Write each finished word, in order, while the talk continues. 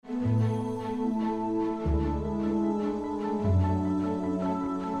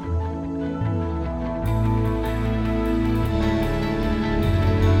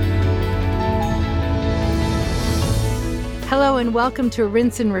and welcome to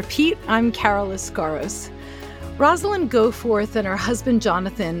Rinse and Repeat. I'm Carol Escaros. Rosalind Goforth and her husband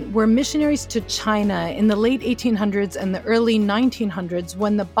Jonathan were missionaries to China in the late 1800s and the early 1900s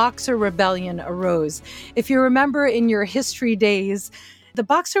when the Boxer Rebellion arose. If you remember in your history days, the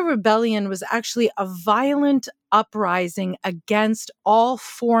Boxer Rebellion was actually a violent uprising against all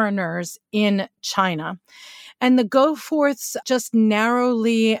foreigners in China. And the Goforths just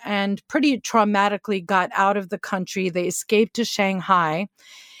narrowly and pretty traumatically got out of the country. They escaped to Shanghai.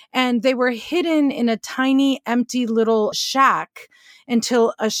 And they were hidden in a tiny, empty little shack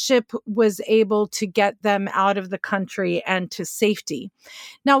until a ship was able to get them out of the country and to safety.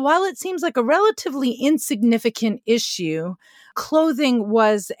 Now, while it seems like a relatively insignificant issue, clothing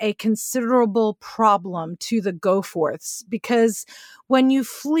was a considerable problem to the Goforths because when you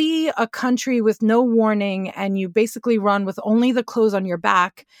flee a country with no warning and you basically run with only the clothes on your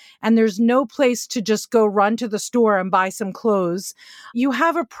back and there's no place to just go run to the store and buy some clothes, you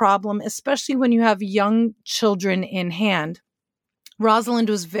have a problem, especially when you have young children in hand. Rosalind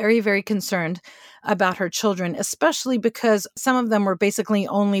was very, very concerned about her children, especially because some of them were basically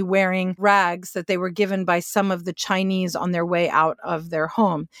only wearing rags that they were given by some of the Chinese on their way out of their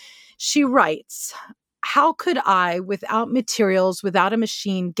home. She writes, "How could I, without materials, without a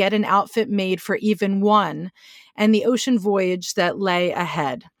machine, get an outfit made for even one and the ocean voyage that lay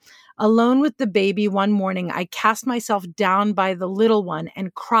ahead? Alone with the baby one morning, I cast myself down by the little one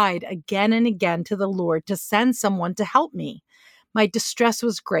and cried again and again to the Lord to send someone to help me. My distress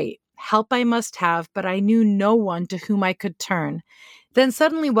was great. Help I must have, but I knew no one to whom I could turn. Then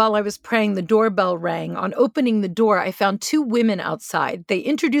suddenly, while I was praying, the doorbell rang. On opening the door, I found two women outside. They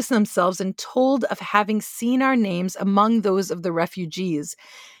introduced themselves and told of having seen our names among those of the refugees.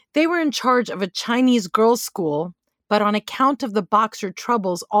 They were in charge of a Chinese girls' school, but on account of the Boxer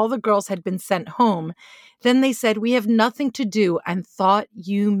troubles, all the girls had been sent home. Then they said, 'We have nothing to do and thought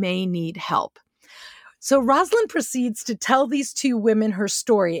you may need help.'" So Rosalind proceeds to tell these two women her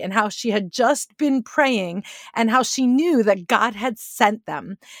story and how she had just been praying and how she knew that God had sent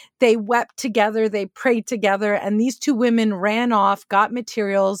them. They wept together, they prayed together, and these two women ran off, got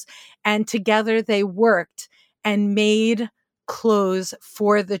materials, and together they worked and made clothes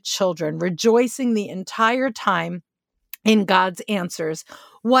for the children, rejoicing the entire time in God's answers.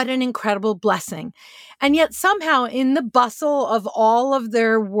 What an incredible blessing. And yet somehow in the bustle of all of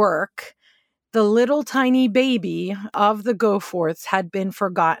their work, the little tiny baby of the Goforths had been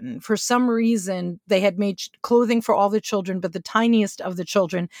forgotten. For some reason, they had made clothing for all the children, but the tiniest of the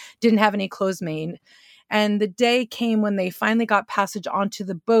children didn't have any clothes made. And the day came when they finally got passage onto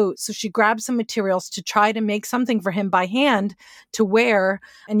the boat. So she grabbed some materials to try to make something for him by hand to wear.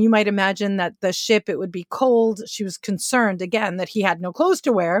 And you might imagine that the ship, it would be cold. She was concerned, again, that he had no clothes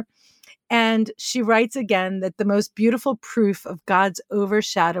to wear. And she writes again that the most beautiful proof of God's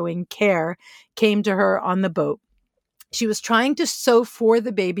overshadowing care came to her on the boat. She was trying to sew for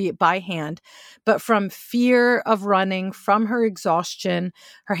the baby by hand, but from fear of running, from her exhaustion,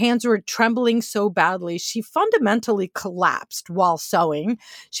 her hands were trembling so badly, she fundamentally collapsed while sewing.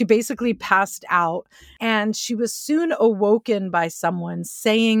 She basically passed out, and she was soon awoken by someone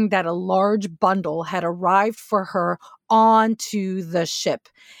saying that a large bundle had arrived for her onto the ship.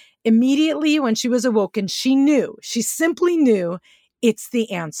 Immediately when she was awoken, she simply knew it's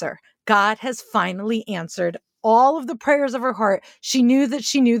the answer. God has finally answered all of the prayers of her heart. She knew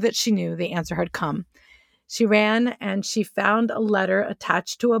the answer had come. She ran and she found a letter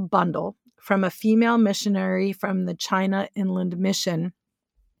attached to a bundle from a female missionary from the China Inland Mission.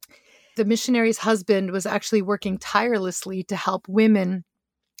 The missionary's husband was actually working tirelessly to help women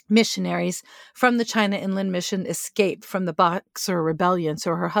missionaries from the China Inland Mission escape from the Boxer Rebellion.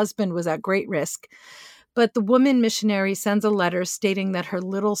 So her husband was at great risk. But the woman missionary sends a letter stating that her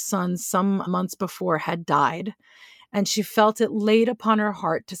little son some months before had died. And she felt it laid upon her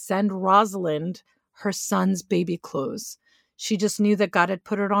heart to send Rosalind her son's baby clothes. She just knew that God had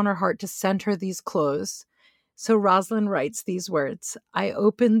put it on her heart to send her these clothes. So Rosalind writes these words, "I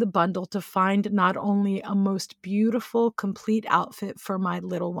opened the bundle to find not only a most beautiful, complete outfit for my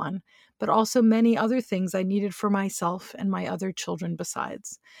little one, but also many other things I needed for myself and my other children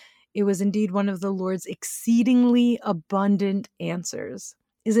besides. It was indeed one of the Lord's exceedingly abundant answers.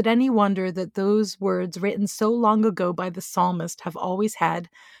 Is it any wonder that those words written so long ago by the psalmist have always had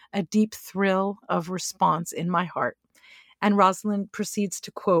a deep thrill of response in my heart?" And Rosalind proceeds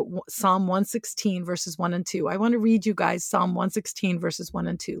to quote Psalm 116, verses 1 and 2. I want to read you guys Psalm 116, verses 1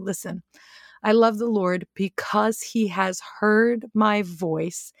 and 2. Listen. "I love the Lord because he has heard my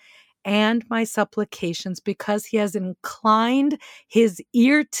voice and my supplications, because he has inclined his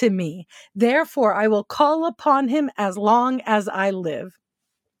ear to me. Therefore, I will call upon him as long as I live.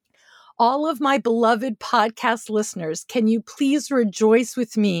 All of my beloved podcast listeners, can you please rejoice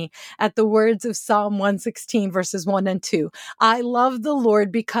with me at the words of Psalm 116, verses 1 and 2? I love the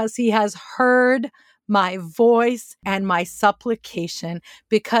Lord because he has heard my voice and my supplication,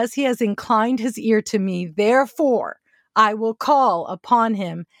 because he has inclined his ear to me. Therefore, I will call upon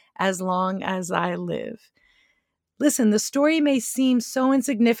him as long as I live. Listen, the story may seem so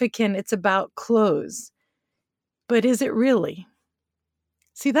insignificant. It's about clothes, but is it really?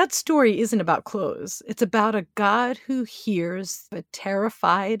 See, that story isn't about clothes. It's about a God who hears a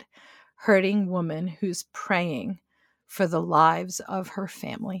terrified, hurting woman who's praying for the lives of her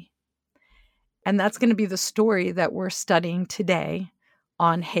family. And that's going to be the story that we're studying today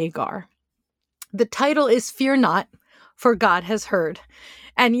on Hagar. The title is Fear Not, for God Has Heard.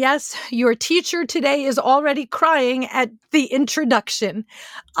 And yes, your teacher today is already crying at the introduction.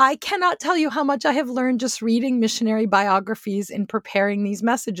 I cannot tell you how much I have learned just reading missionary biographies and preparing these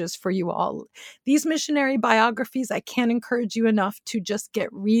messages for you all. These missionary biographies, I can't encourage you enough to just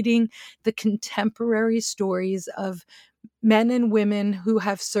get reading the contemporary stories of men and women who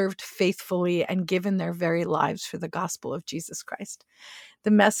have served faithfully and given their very lives for the gospel of Jesus Christ. The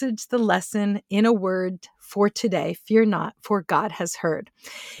message, the lesson, in a word for today: fear not, for God has heard.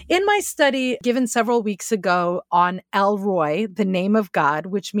 In my study given several weeks ago on El Roi, the name of God,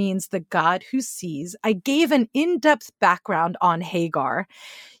 which means the God who sees, I gave an in-depth background on Hagar.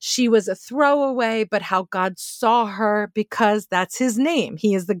 She was a throwaway, but how God saw her, because that's his name.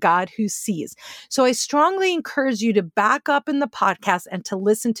 He is the God who sees. So I strongly encourage you to back up in the podcast and to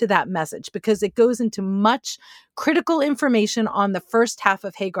listen to that message, because it goes into much critical information on the first half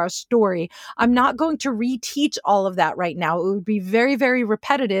of Hagar's story. I'm not going to reteach all of that right now. It would be very, very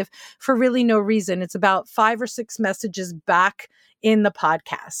repetitive for really no reason. It's about 5 or 6 messages back in the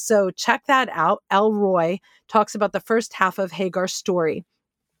podcast. So check that out. El Roi talks about the first half of Hagar's story.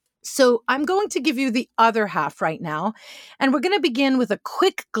 So I'm going to give you the other half right now, and we're going to begin with a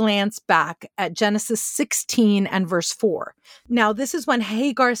quick glance back at Genesis 16 and verse 4. Now, this is when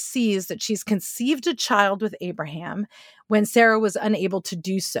Hagar sees that she's conceived a child with Abraham when Sarah was unable to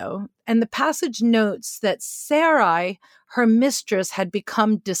do so. And the passage notes that Sarai, her mistress, had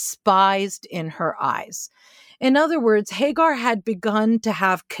become despised in her eyes. In other words, Hagar had begun to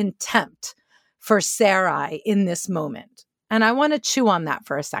have contempt for Sarai in this moment. And I want to chew on that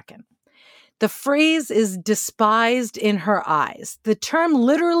for a second. The phrase is despised in her eyes. The term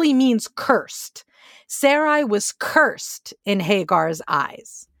literally means cursed. Sarai was cursed in Hagar's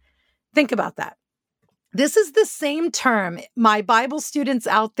eyes. Think about that. This is the same term, my Bible students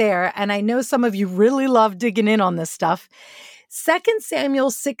out there, and I know some of you really love digging in on this stuff. 2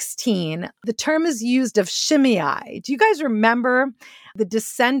 Samuel 16, the term is used of Shimei. Do you guys remember the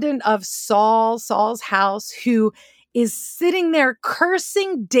descendant of Saul's house, who is sitting there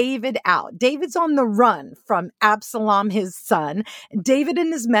cursing David out? David's on the run from Absalom, his son. David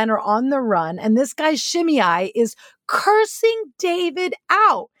and his men are on the run, and this guy Shimei is cursing David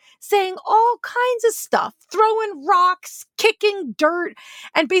out, saying all kinds of stuff, throwing rocks, kicking dirt.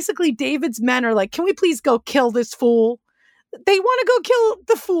 And basically David's men are like, can we please go kill this fool? They want to go kill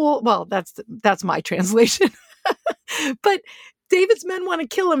the fool. Well, that's my translation. But David's men want to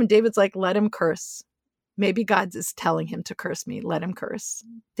kill him, and David's like, let him curse. Maybe God is telling him to curse me. Let him curse.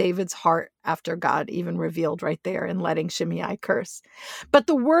 David's heart after God even revealed right there in letting Shimei curse. But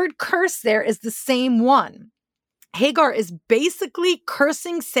the word curse there is the same one. Hagar is basically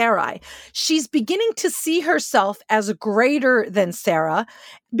cursing Sarai. She's beginning to see herself as greater than Sarah,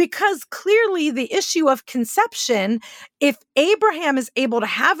 because clearly the issue of conception, if Abraham is able to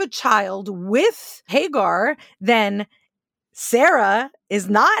have a child with Hagar, then Sarah is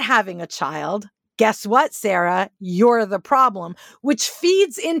not having a child. Guess what, Sarah? You're the problem, which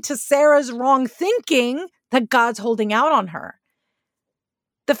feeds into Sarah's wrong thinking that God's holding out on her.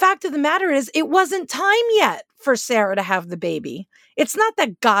 The fact of the matter is, it wasn't time yet for Sarah to have the baby. It's not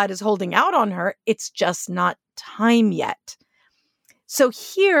that God is holding out on her. It's just not time yet. So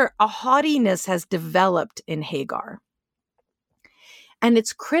here, a haughtiness has developed in Hagar. And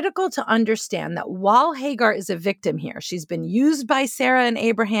it's critical to understand that while Hagar is a victim here, she's been used by Sarah and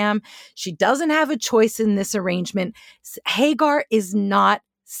Abraham. She doesn't have a choice in this arrangement. Hagar is not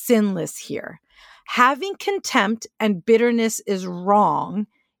sinless here. Having contempt and bitterness is wrong,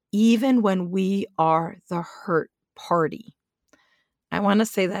 even when we are the hurt party. I want to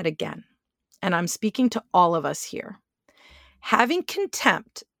say that again, and I'm speaking to all of us here. Having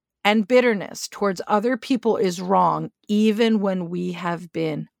contempt and bitterness towards other people is wrong, even when we have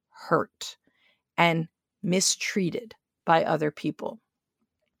been hurt and mistreated by other people.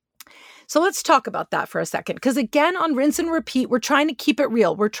 So let's talk about that for a second, because again, on Rinse and Repeat, we're trying to keep it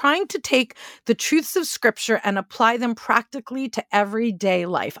real. We're trying to take the truths of Scripture and apply them practically to everyday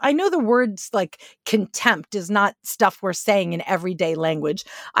life. I know the words like contempt is not stuff we're saying in everyday language.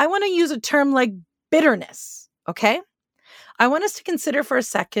 I want to use a term like bitterness, okay? I want us to consider for a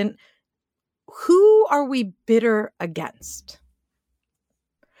second, who are we bitter against?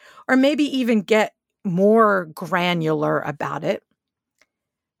 Or maybe even get more granular about it.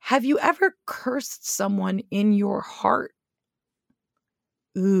 Have you ever cursed someone in your heart?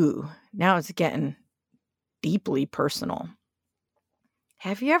 Ooh, now it's getting deeply personal.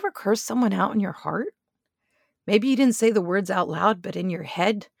 Have you ever cursed someone out in your heart? Maybe you didn't say the words out loud, but in your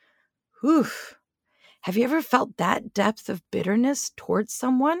head. Oof. Have you ever felt that depth of bitterness towards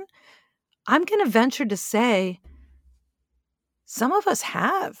someone? I'm going to venture to say some of us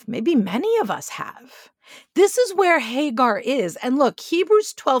have, maybe many of us have. This is where Hagar is. And look,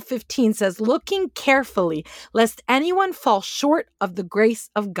 Hebrews 12:15 says, looking carefully, lest anyone fall short of the grace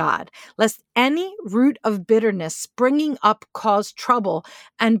of God, lest any root of bitterness springing up cause trouble,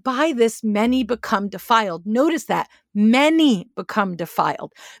 and by this many become defiled. Notice that, many become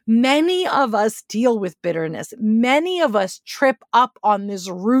defiled. Many of us deal with bitterness. Many of us trip up on this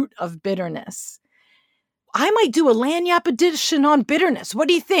root of bitterness. I might do a Lagniappe edition on bitterness. What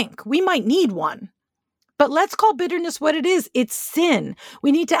do you think? We might need one. But let's call bitterness what it is. It's sin.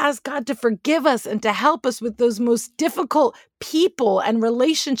 We need to ask God to forgive us and to help us with those most difficult people and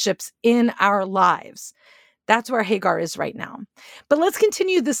relationships in our lives. That's where Hagar is right now. But let's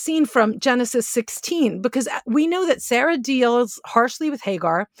continue the scene from Genesis 16, because we know that Sarah deals harshly with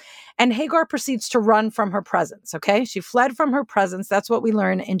Hagar, and Hagar proceeds to run from her presence, okay? She fled from her presence. That's what we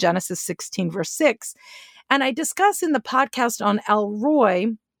learn in Genesis 16, verse 6. And I discuss in the podcast on El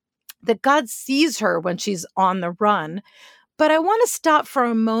Roi that God sees her when she's on the run. But I want to stop for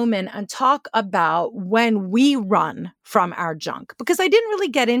a moment and talk about when we run from our junk, because I didn't really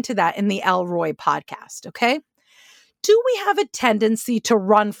get into that in the El Roi podcast, okay? Do we have a tendency to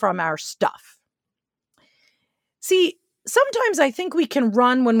run from our stuff? See, sometimes I think we can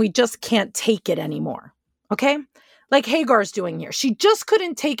run when we just can't take it anymore, okay? Like Hagar's doing here. She just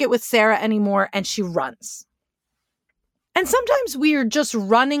couldn't take it with Sarah anymore, and she runs. And sometimes we are just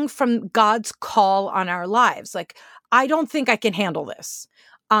running from God's call on our lives. Like, I don't think I can handle this.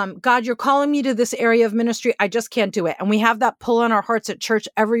 God, you're calling me to this area of ministry. I just can't do it. And we have that pull on our hearts at church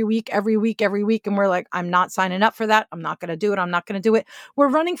every week. And we're like, I'm not signing up for that. I'm not going to do it. We're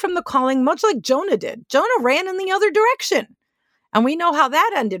running from the calling, much like Jonah did. Jonah ran in the other direction. And we know how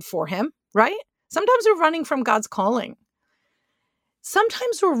that ended for him, right? Sometimes we're running from God's calling.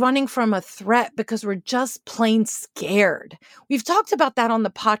 Sometimes we're running from a threat because we're just plain scared. We've talked about that on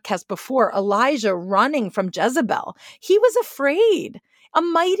the podcast before. Elijah running from Jezebel. He was afraid. A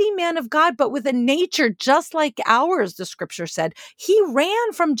mighty man of God, but with a nature just like ours, the scripture said. He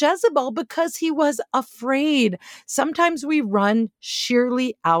ran from Jezebel because he was afraid. Sometimes we run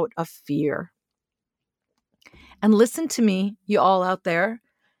sheerly out of fear. And listen to me, you all out there.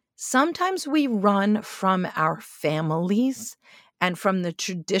 Sometimes we run from our families and from the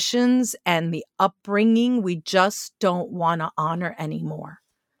traditions and the upbringing we just don't want to honor anymore.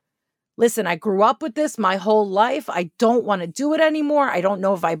 Listen, I grew up with this my whole life. I don't want to do it anymore. I don't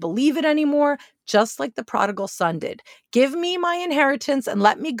know if I believe it anymore, just like the prodigal son did. Give me my inheritance and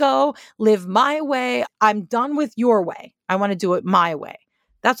let me go, live my way. I'm done with your way. I want to do it my way.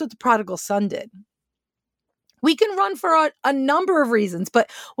 That's what the prodigal son did. We can run for a number of reasons,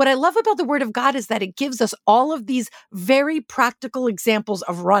 but what I love about the Word of God is that it gives us all of these very practical examples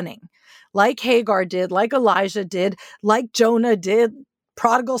of running, like Hagar did, like Elijah did, like Jonah did,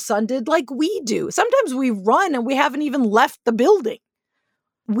 prodigal son did, like we do. Sometimes we run and we haven't even left the building.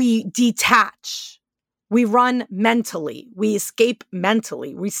 We detach. We run mentally. We escape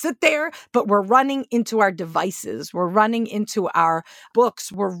mentally. We sit there, but we're running into our devices. We're running into our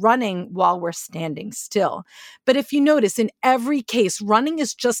books. We're running while we're standing still. But if you notice, in every case, running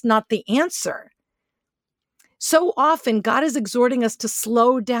is just not the answer. So often, God is exhorting us to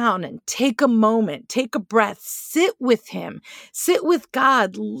slow down and take a moment, take a breath, sit with Him, sit with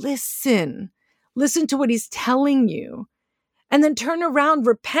God, listen to what He's telling you, and then turn around,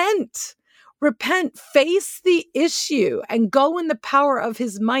 repent, face the issue, and go in the power of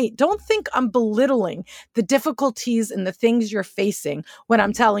His might. Don't think I'm belittling the difficulties and the things you're facing when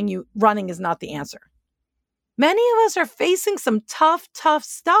I'm telling you running is not the answer. Many of us are facing some tough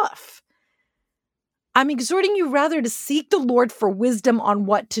stuff. I'm exhorting you rather to seek the Lord for wisdom on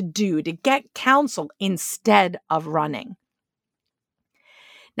what to do, to get counsel instead of running.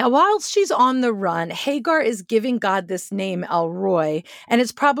 Now, while she's on the run, Hagar is giving God this name, El Roi, and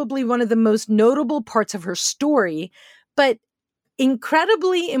it's probably one of the most notable parts of her story. But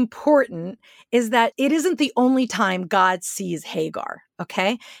incredibly important is that it isn't the only time God sees Hagar,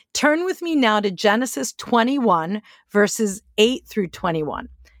 okay? Turn with me now to Genesis 21, verses 8 through 21.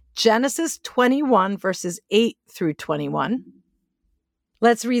 Genesis 21, verses 8 through 21.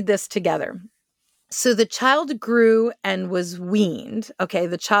 Let's read this together. So the child grew and was weaned. Okay,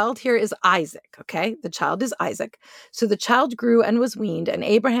 the child here is Isaac. Okay, the child is Isaac. So the child grew and was weaned, and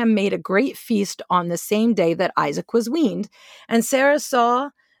Abraham made a great feast on the same day that Isaac was weaned. And Sarah saw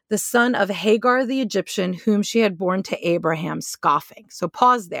the son of Hagar the Egyptian, whom she had borne to Abraham, scoffing. So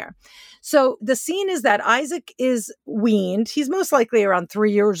pause there. So the scene is that Isaac is weaned. He's most likely around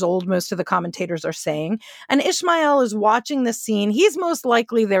 3 years old, most of the commentators are saying. And Ishmael is watching the scene. He's most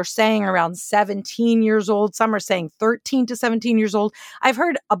likely, they're saying, around 17 years old. Some are saying 13 to 17 years old. I've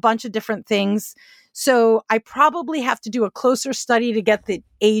heard a bunch of different things. So I probably have to do a closer study to get the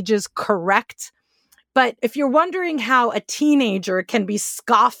ages correct. But if you're wondering how a teenager can be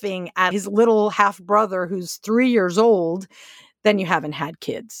scoffing at his little half brother who's 3 years old, then you haven't had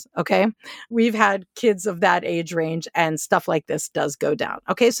kids, okay? We've had kids of that age range and stuff like this does go down.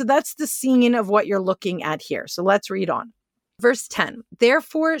 Okay, so that's the scene of what you're looking at here. So let's read on. Verse 10,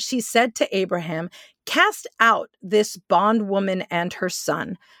 therefore she said to Abraham, cast out this bondwoman and her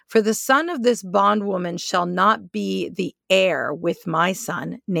son, for the son of this bondwoman shall not be the heir with my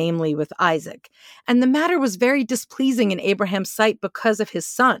son, namely with Isaac. And the matter was very displeasing in Abraham's sight because of his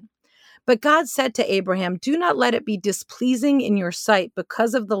son. But God said to Abraham, do not let it be displeasing in your sight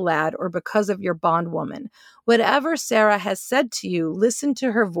because of the lad or because of your bondwoman. Whatever Sarah has said to you, listen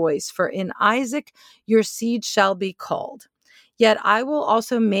to her voice, for in Isaac your seed shall be called. Yet I will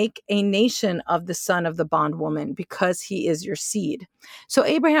also make a nation of the son of the bondwoman, because he is your seed. So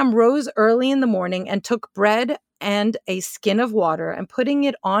Abraham rose early in the morning and took bread and a skin of water, and putting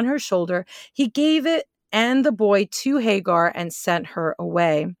it on her shoulder, he gave it and the boy to Hagar and sent her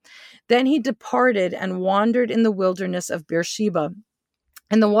away. Then he departed and wandered in the wilderness of Beersheba.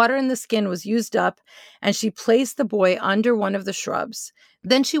 And the water in the skin was used up, and she placed the boy under one of the shrubs.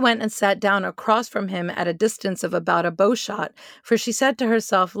 Then she went and sat down across from him at a distance of about a bow shot, for she said to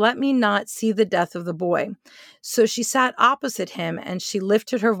herself, let me not see the death of the boy. So she sat opposite him, and she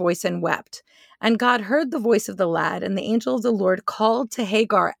lifted her voice and wept. And God heard the voice of the lad, and the angel of the Lord called to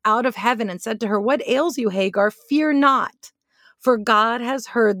Hagar out of heaven and said to her, what ails you, Hagar? Fear not. For God has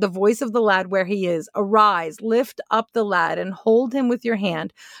heard the voice of the lad where he is. Arise, lift up the lad and hold him with your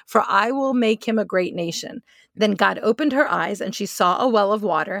hand, for I will make him a great nation. Then God opened her eyes, and she saw a well of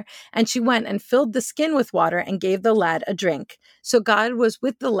water, and she went and filled the skin with water and gave the lad a drink. So God was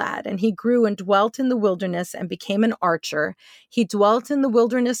with the lad, and he grew and dwelt in the wilderness and became an archer. He dwelt in the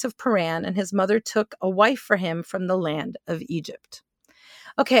wilderness of Paran, and his mother took a wife for him from the land of Egypt.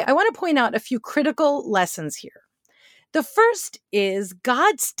 Okay, I want to point out a few critical lessons here. The first is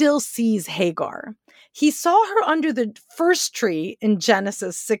God still sees Hagar. He saw her under the first tree in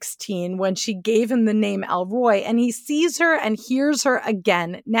Genesis 16 when she gave him the name El Roi, and he sees her and hears her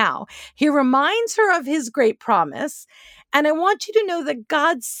again now. He reminds her of his great promise, and I want you to know that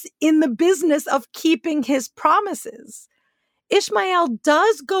God's in the business of keeping his promises. Ishmael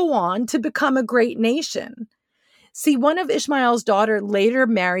does go on to become a great nation. See, one of Ishmael's daughter later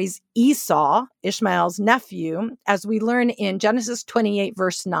marries Esau, Ishmael's nephew, as we learn in Genesis 28,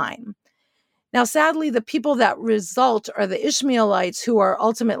 verse 9. Now, sadly, the people that result are the Ishmaelites, who are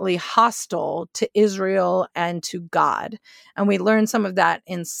ultimately hostile to Israel and to God. And we learn some of that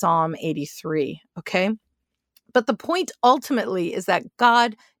in Psalm 83, okay? But the point ultimately is that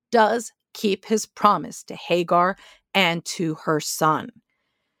God does keep his promise to Hagar and to her son.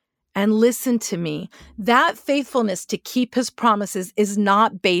 And listen to me, that faithfulness to keep his promises is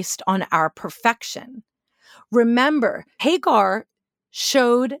not based on our perfection. Remember, Hagar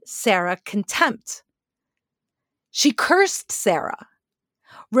showed Sarah contempt. She cursed Sarah.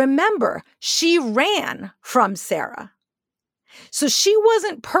 Remember, she ran from Sarah. So she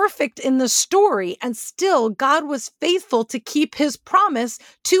wasn't perfect in the story, and still God was faithful to keep his promise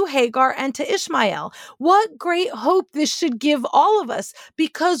to Hagar and to Ishmael. What great hope this should give all of us,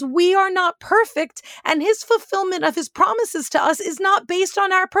 because we are not perfect, and his fulfillment of his promises to us is not based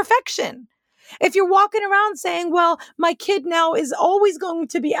on our perfection. If you're walking around saying, well, my kid now is always going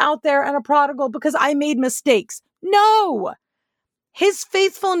to be out there and a prodigal because I made mistakes. No, his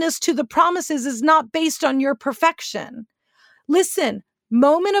faithfulness to the promises is not based on your perfection. Listen,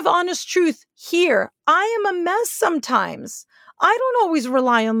 moment of honest truth here. I am a mess sometimes. I don't always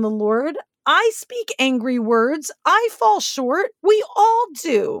rely on the Lord. I speak angry words. I fall short. We all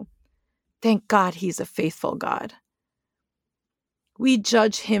do. Thank God he's a faithful God. We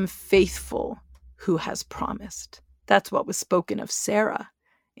judge him faithful who has promised. That's what was spoken of Sarah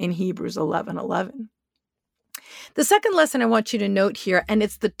in Hebrews 11:11. The second lesson I want you to note here, and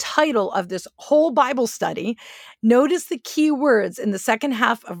it's the title of this whole Bible study, notice the key words in the second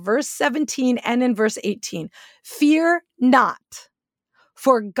half of verse 17 and in verse 18. Fear not,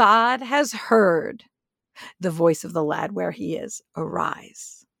 for God has heard the voice of the lad where he is.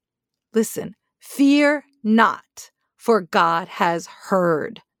 Arise. Listen, fear not, for God has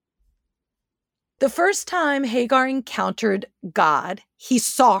heard. The first time Hagar encountered God, he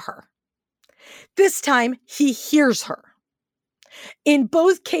saw her. This time, he hears her. In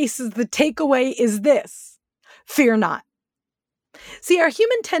both cases, the takeaway is this: fear not. See, our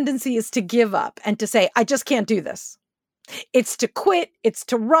human tendency is to give up and to say, I just can't do this. It's to quit, it's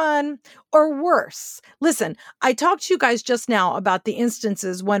to run, or worse. Listen, I talked to you guys just now about the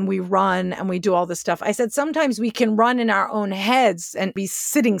instances when we run and we do all this stuff. I said sometimes we can run in our own heads and be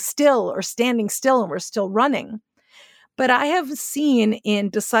sitting still or standing still and we're still running. But I have seen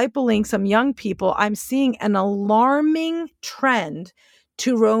in discipling some young people, I'm seeing an alarming trend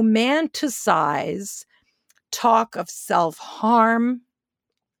to romanticize talk of self-harm,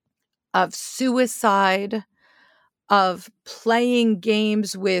 of suicide, of playing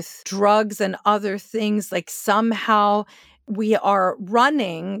games with drugs and other things. Like somehow we are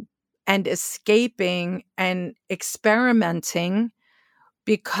running and escaping and experimenting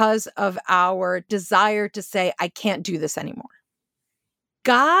because of our desire to say, I can't do this anymore.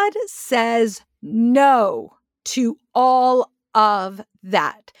 God says no to all of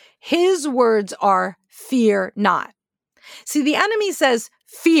that. His words are fear not. See, the enemy says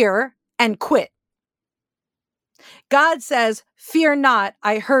fear and quit. God says, fear not,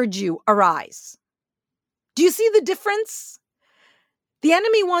 I heard you, arise. Do you see the difference? The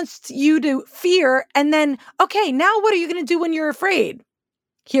enemy wants you to fear and then, okay, now what are you going to do when you're afraid?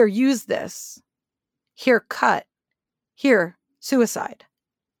 Here, use this. Here, cut. Here, suicide.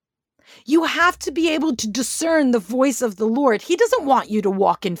 You have to be able to discern the voice of the Lord. He doesn't want you to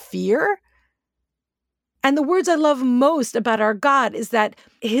walk in fear. And the words I love most about our God is that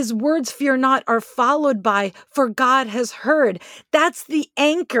his words, fear not, are followed by, for God has heard. That's the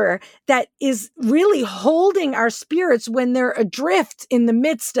anchor that is really holding our spirits when they're adrift in the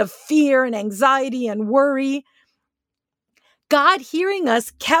midst of fear and anxiety and worry. God hearing us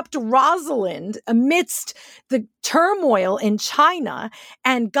kept Rosalind amidst the turmoil in China,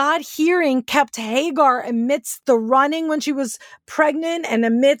 and God hearing kept Hagar amidst the running when she was pregnant and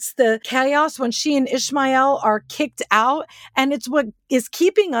amidst the chaos when she and Ishmael are kicked out. And it's what is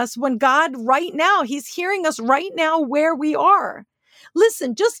keeping us when God right now, he's hearing us right now where we are.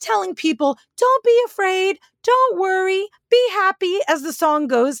 Listen, just telling people, don't be afraid, don't worry, be happy, as the song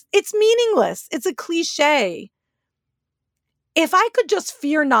goes, it's meaningless. It's a cliche. If I could just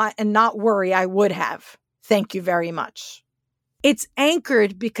fear not and not worry, I would have. Thank you very much. It's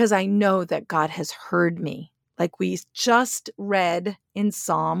anchored because I know that God has heard me, like we just read in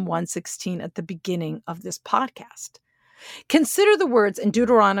Psalm 116 at the beginning of this podcast. Consider the words in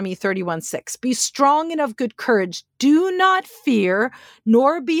Deuteronomy 31:6. Be strong and of good courage. Do not fear,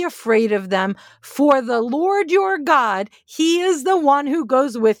 nor be afraid of them. For the Lord your God, he is the one who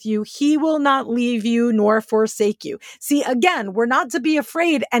goes with you. He will not leave you nor forsake you. See, again, we're not to be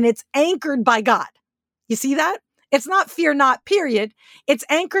afraid, and it's anchored by God. You see that? It's not fear not, period. It's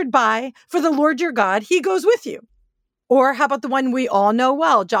anchored by, for the Lord your God, he goes with you. Or how about the one we all know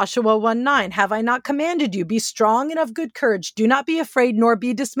well, Joshua 1:9, have I not commanded you? Be strong and of good courage. Do not be afraid nor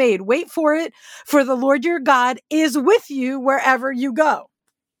be dismayed. Wait for it, for the Lord your God is with you wherever you go.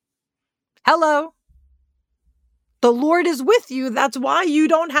 Hello. The Lord is with you. That's why you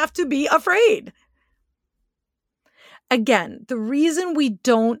don't have to be afraid. Again, the reason we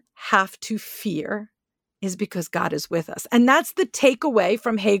don't have to fear is because God is with us. And that's the takeaway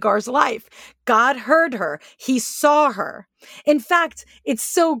from Hagar's life. God heard her. He saw her. In fact, it's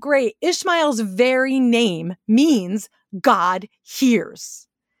so great. Ishmael's very name means God hears.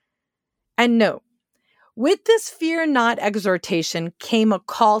 And note, with this fear not exhortation came a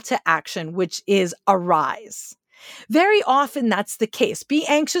call to action, which is arise. Very often that's the case. Be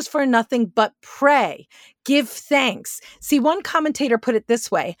anxious for nothing, but pray. Give thanks. See, one commentator put it this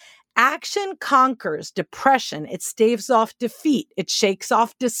way: action conquers depression. It staves off defeat. It shakes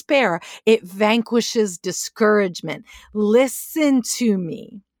off despair. It vanquishes discouragement. Listen to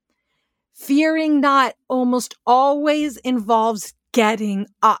me. Fearing not almost always involves getting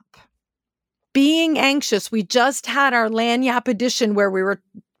up. Being anxious, we just had our Lagniappe edition where we were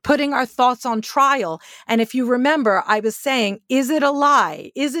putting our thoughts on trial. And if you remember, I was saying, is it a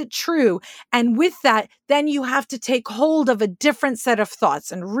lie? Is it true? And with that, then you have to take hold of a different set of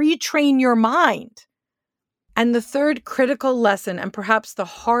thoughts and retrain your mind. And the third critical lesson, and perhaps the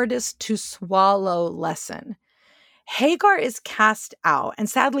hardest to swallow lesson, Hagar is cast out. And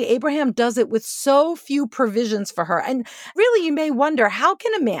sadly, Abraham does it with so few provisions for her. And really, you may wonder, how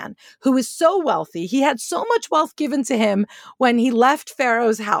can a man who is so wealthy, he had so much wealth given to him when he left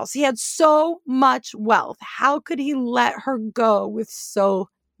Pharaoh's house. He had so much wealth. How could he let her go with so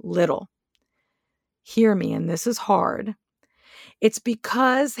little? Hear me, and this is hard. It's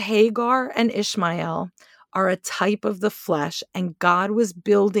because Hagar and Ishmael are a type of the flesh, and God was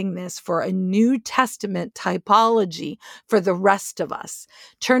building this for a New Testament typology for the rest of us.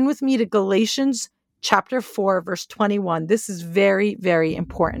 Turn with me to Galatians chapter 4, verse 21. This is very, very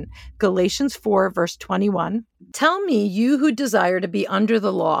important. Galatians 4, verse 21. Tell me, you who desire to be under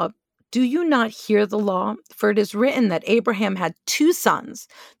the law, do you not hear the law? For it is written that Abraham had two sons,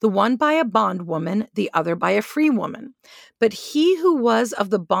 the one by a bondwoman, the other by a free woman. But he who was of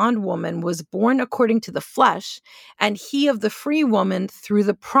the bondwoman was born according to the flesh, and he of the free woman through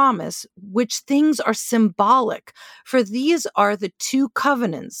the promise, which things are symbolic. For these are the two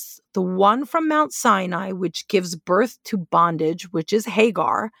covenants, the one from Mount Sinai, which gives birth to bondage, which is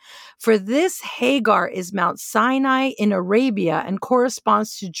Hagar. For this Hagar is Mount Sinai in Arabia and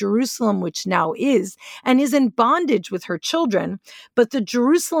corresponds to Jerusalem, which now is, and is in bondage with her children. But the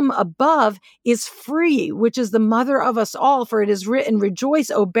Jerusalem above is free, which is the mother of us all. For it is written, rejoice,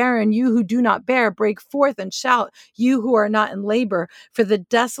 O barren, you who do not bear, break forth and shout, you who are not in labor. For the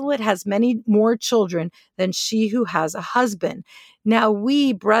desolate has many more children than she who has a husband. Now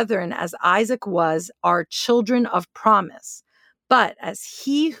we, brethren, as Isaac was, are children of promise. But as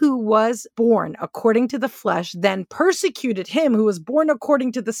he who was born according to the flesh then persecuted him who was born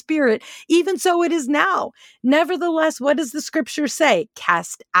according to the Spirit, even so it is now. Nevertheless, what does the scripture say?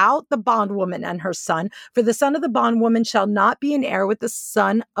 Cast out the bondwoman and her son, for the son of the bondwoman shall not be an heir with the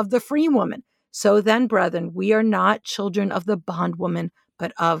son of the free woman. So then, brethren, we are not children of the bondwoman,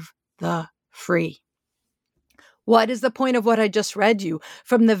 but of the free. What is the point of what I just read you?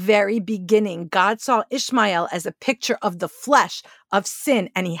 From the very beginning, God saw Ishmael as a picture of the flesh, of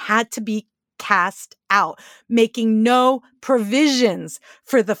sin, and he had to be cast out, making no provisions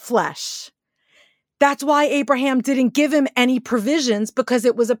for the flesh. That's why Abraham didn't give him any provisions, because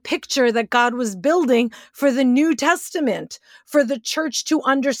it was a picture that God was building for the New Testament, for the church to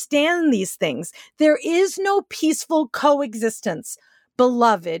understand these things. There is no peaceful coexistence,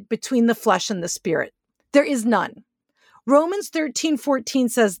 beloved, between the flesh and the spirit. There is none. Romans 13:14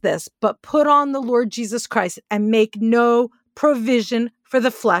 says this, but put on the Lord Jesus Christ and make no provision for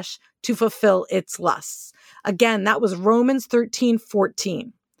the flesh to fulfill its lusts. Again, that was Romans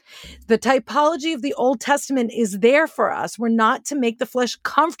 13:14. The typology of the Old Testament is there for us. We're not to make the flesh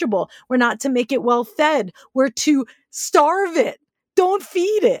comfortable. We're not to make it well fed. We're to starve it. Don't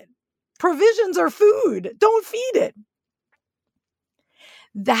feed it. Provisions are food. Don't feed it.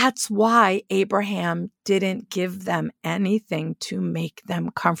 That's why Abraham didn't give them anything to make them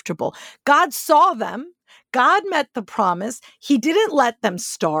comfortable. God saw them. God met the promise. He didn't let them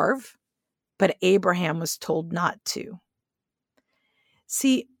starve, but Abraham was told not to.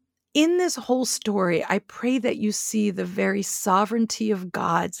 See, in this whole story, I pray that you see the very sovereignty of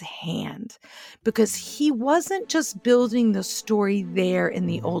God's hand, because he wasn't just building the story there in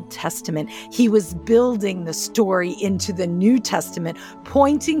the Old Testament. He was building the story into the New Testament,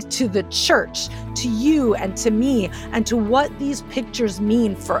 pointing to the church, to you and to me, and to what these pictures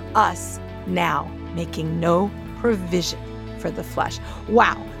mean for us now, making no provision for the flesh.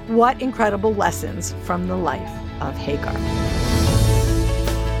 Wow, what incredible lessons from the life of Hagar.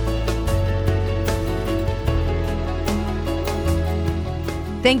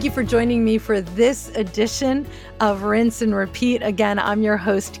 Thank you for joining me for this edition of Rinse and Repeat. Again, I'm your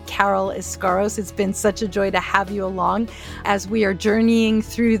host, Carol Iscaros. It's been such a joy to have you along as we are journeying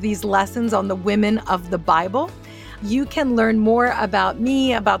through these lessons on the women of the Bible. You can learn more about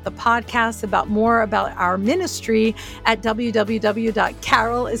me, about the podcast, more about our ministry at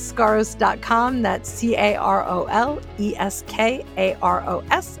www.caroliscaros.com. That's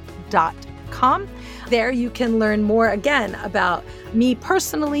CAROLESKAROS.com. There you can learn more, again, about me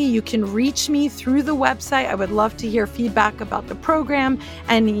personally. You can reach me through the website. I would love to hear feedback about the program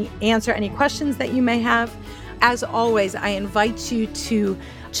and answer any questions that you may have. As always, I invite you to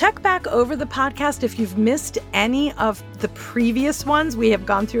Check back over the podcast if you've missed any of the previous ones. We have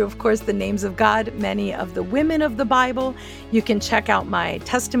gone through, of course, the names of God, many of the women of the Bible. You can check out my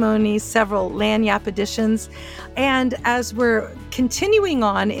testimonies, several Lagniappe editions. And as we're continuing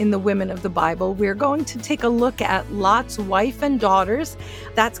on in the women of the Bible, we're going to take a look at Lot's wife and daughters.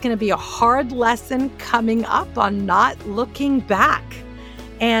 That's going to be a hard lesson coming up on not looking back.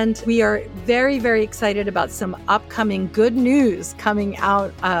 And we are very, very excited about some upcoming good news coming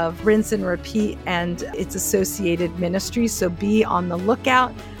out of Rinse and Repeat and its associated ministries. So be on the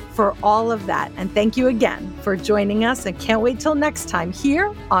lookout for all of that. And thank you again for joining us, and can't wait till next time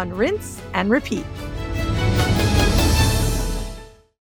here on Rinse and Repeat.